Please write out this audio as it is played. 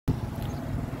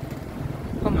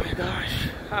my gosh,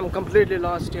 I'm completely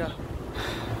lost here.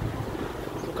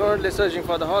 I'm currently searching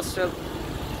for the hostel.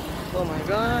 Oh my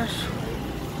gosh,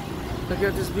 look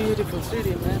at this beautiful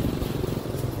city, man.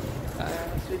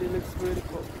 City looks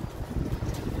beautiful.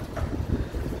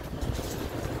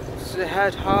 Say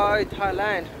hi,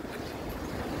 Thailand.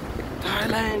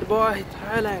 Thailand, boy,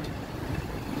 Thailand.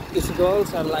 These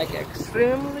girls are like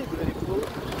extremely beautiful.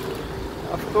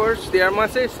 Of course, they are my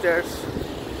sisters.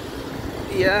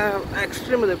 Yeah,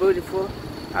 extremely beautiful.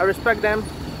 I respect them.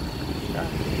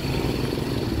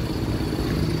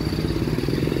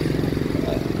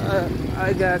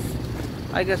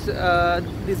 I guess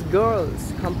these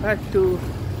girls compared to,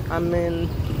 I mean,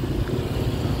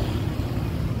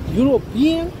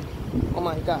 European. Oh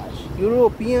my gosh,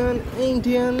 European,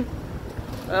 Indian.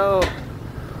 Oh,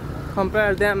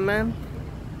 compare them, man.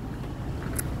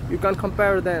 You can't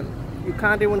compare them. You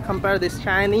can't even compare these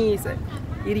Chinese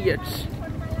idiots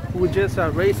who just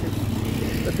are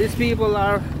racist. But these people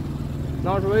are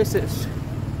not racist.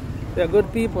 They are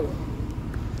good people.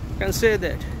 I can say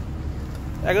that.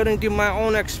 According to my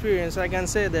own experience, I can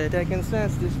say that. I can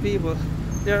sense these people.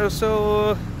 They are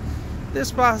so. They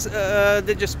just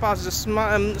pass the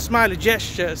smiley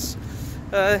gestures.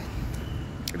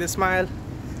 They smile,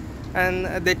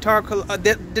 and they talk.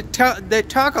 They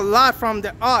talk a lot from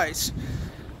their eyes.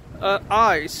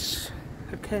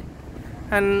 Okay,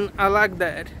 and I like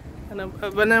that. And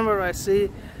whenever I see,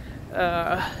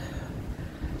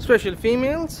 especially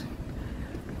females,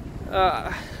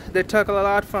 they talk a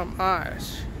lot from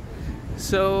eyes.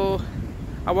 So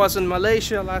I was in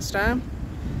Malaysia last time.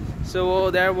 So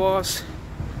there was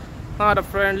not a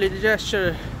friendly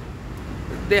gesture.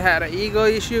 They had ego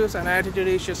issues and attitude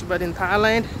issues. But in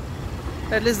Thailand,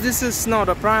 at least this is not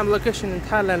a prime location in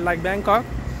Thailand like Bangkok.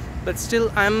 But still,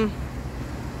 I'm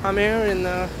here in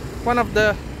one of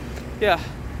the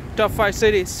top 5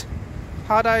 cities.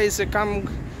 Hada is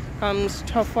comes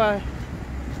top 5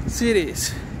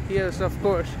 cities. Yes, of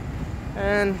course,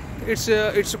 and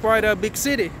it's quite a big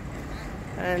city,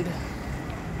 and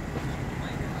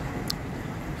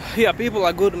yeah, people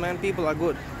are good, man. People are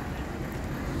good,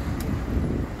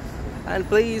 and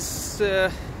please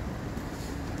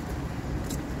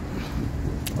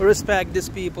respect these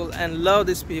people and love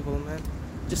these people, man.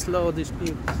 Just love these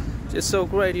people. Just so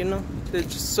great, you know. They're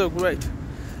just so great.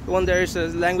 When there is a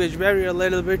language barrier a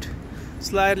little bit,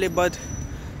 slightly, but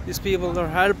these people are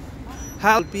help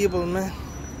people, man.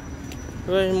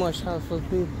 Very much helpful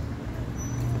people.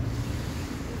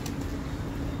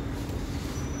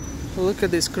 Look at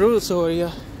this cruise over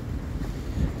here.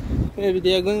 Maybe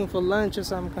they are going for lunch or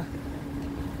some kind.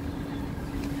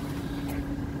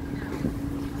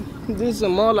 This is a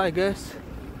mall, I guess.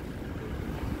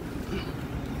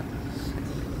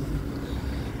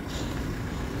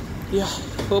 Yeah,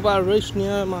 hope I reach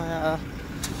near my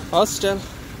hostel.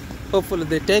 Hopefully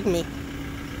they take me.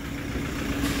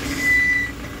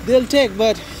 They'll take,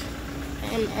 but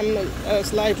I'm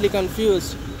slightly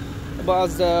confused about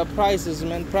the prices,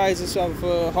 man. Prices of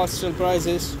hostel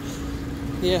prices.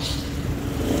 Yeah,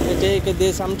 they take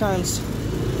this. Sometimes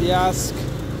they ask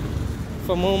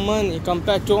for more money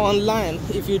compared to online.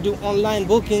 If you do online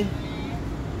booking,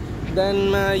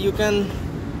 then you can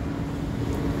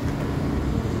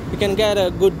get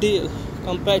a good deal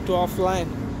compared to offline.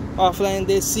 Offline,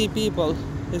 they see people,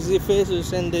 they see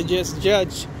faces, and they just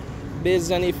judge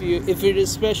based on if it is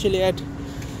especially at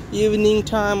evening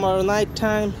time or night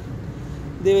time,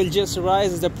 they will just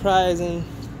raise the price and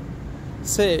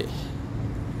say.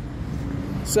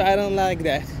 So I don't like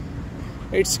that.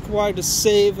 It's quite a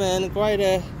safe and quite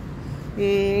a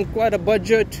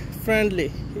budget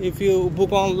friendly if you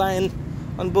book online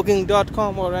on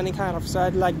booking.com or any kind of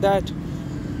site like that.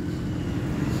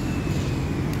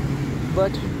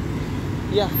 But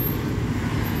yeah,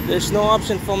 there's no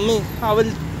option for me.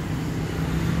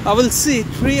 I will see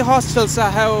 3 hostels I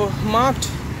have marked.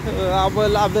 I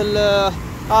will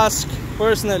ask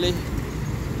personally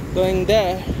going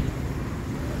there,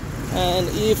 and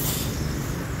if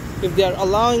they are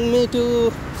allowing me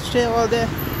to stay over there,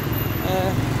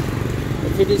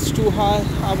 if it is too high,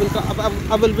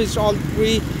 I will visit all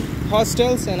 3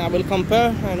 hostels and I will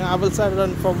compare and I will settle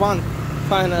on for one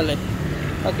finally.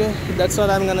 Okay, that's what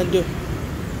I'm gonna do,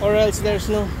 or else there's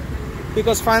no,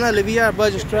 because finally we are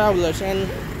budget travelers and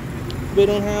we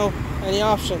don't have any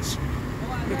options,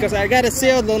 because I gotta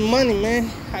save the money, man.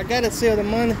 I gotta save the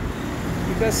money,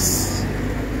 because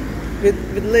with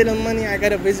little money I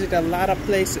gotta visit a lot of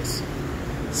places,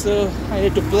 so I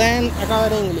need to plan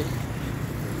accordingly.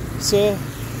 So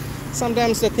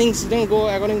sometimes the things don't go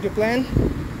according to plan.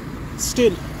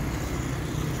 Still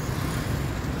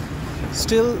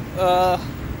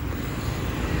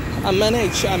I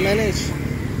manage.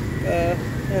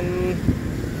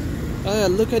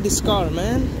 And look at this car,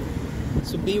 man.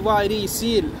 So BYD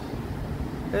seal.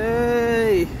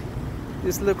 Hey,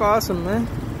 this look awesome, man.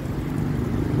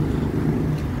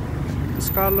 This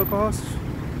car look awesome.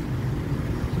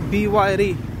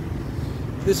 BYD.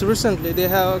 This recently they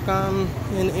have come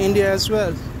in India as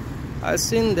well. I've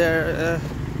seen their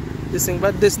this thing,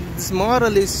 but this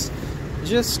model is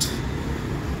just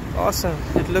awesome.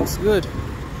 It looks good.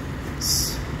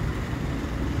 It's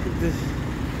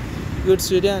good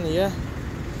sedan, yeah.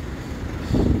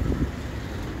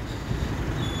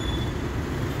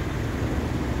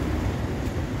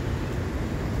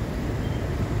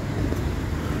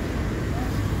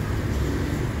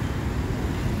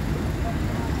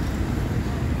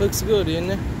 Looks good, you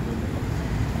know.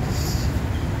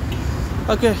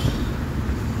 Okay,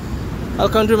 I'll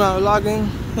continue my vlogging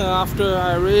after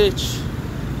I reach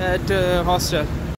at hostel.